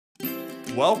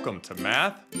Welcome to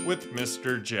Math with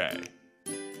Mr. J.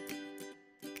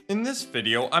 In this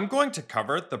video, I'm going to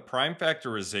cover the prime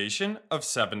factorization of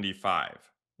 75.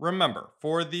 Remember,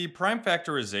 for the prime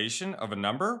factorization of a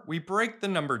number, we break the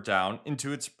number down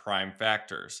into its prime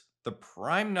factors, the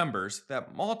prime numbers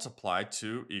that multiply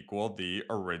to equal the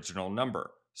original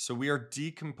number. So we are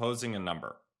decomposing a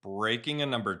number, breaking a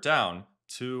number down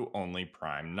to only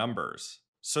prime numbers.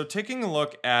 So taking a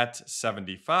look at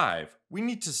 75, we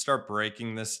need to start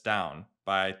breaking this down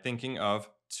by thinking of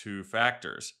two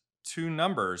factors, two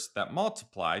numbers that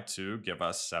multiply to give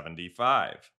us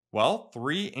 75. Well,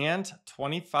 3 and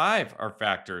 25 are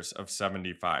factors of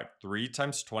 75. 3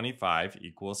 times 25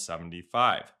 equals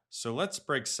 75. So let's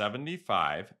break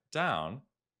 75 down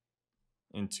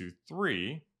into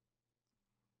 3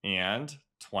 and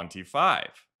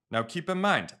 25. Now keep in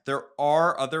mind, there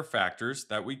are other factors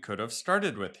that we could have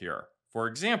started with here. For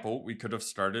example, we could have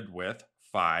started with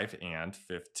 5 and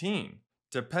 15.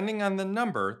 Depending on the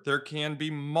number, there can be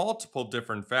multiple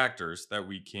different factors that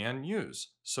we can use.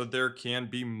 So there can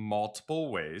be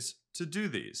multiple ways to do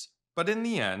these. But in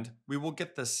the end, we will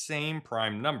get the same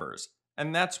prime numbers,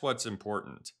 and that's what's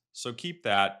important. So keep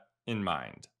that in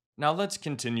mind. Now let's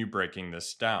continue breaking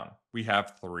this down. We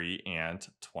have 3 and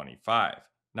 25.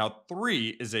 Now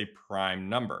 3 is a prime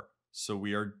number, so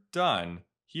we are done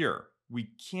here. We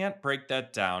can't break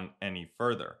that down any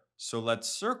further. So let's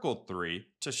circle 3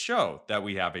 to show that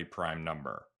we have a prime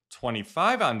number.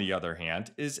 25, on the other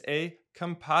hand, is a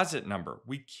composite number.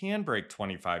 We can break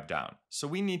 25 down, so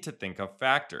we need to think of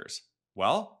factors.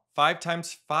 Well, 5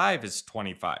 times 5 is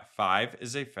 25. 5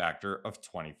 is a factor of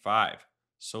 25.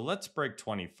 So let's break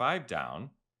 25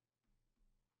 down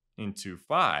into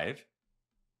 5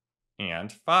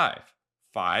 and 5.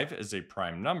 5 is a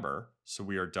prime number, so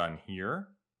we are done here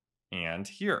and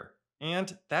here.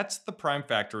 And that's the prime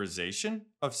factorization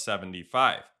of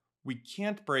 75. We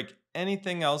can't break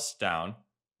anything else down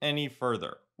any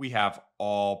further. We have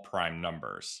all prime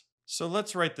numbers. So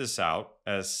let's write this out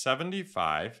as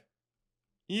 75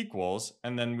 equals,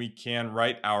 and then we can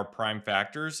write our prime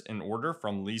factors in order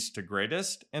from least to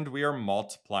greatest, and we are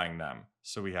multiplying them.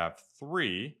 So we have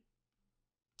 3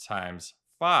 times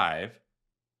 5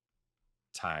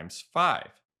 times 5.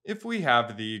 If we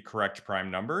have the correct prime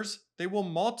numbers, they will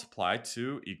multiply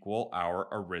to equal our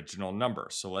original number.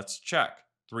 So let's check.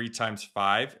 3 times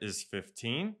 5 is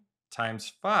 15,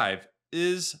 times 5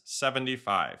 is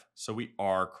 75. So we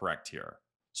are correct here.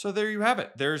 So there you have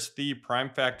it. There's the prime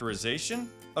factorization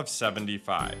of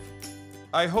 75.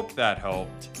 I hope that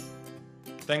helped.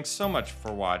 Thanks so much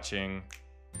for watching.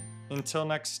 Until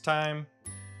next time,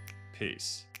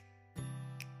 peace.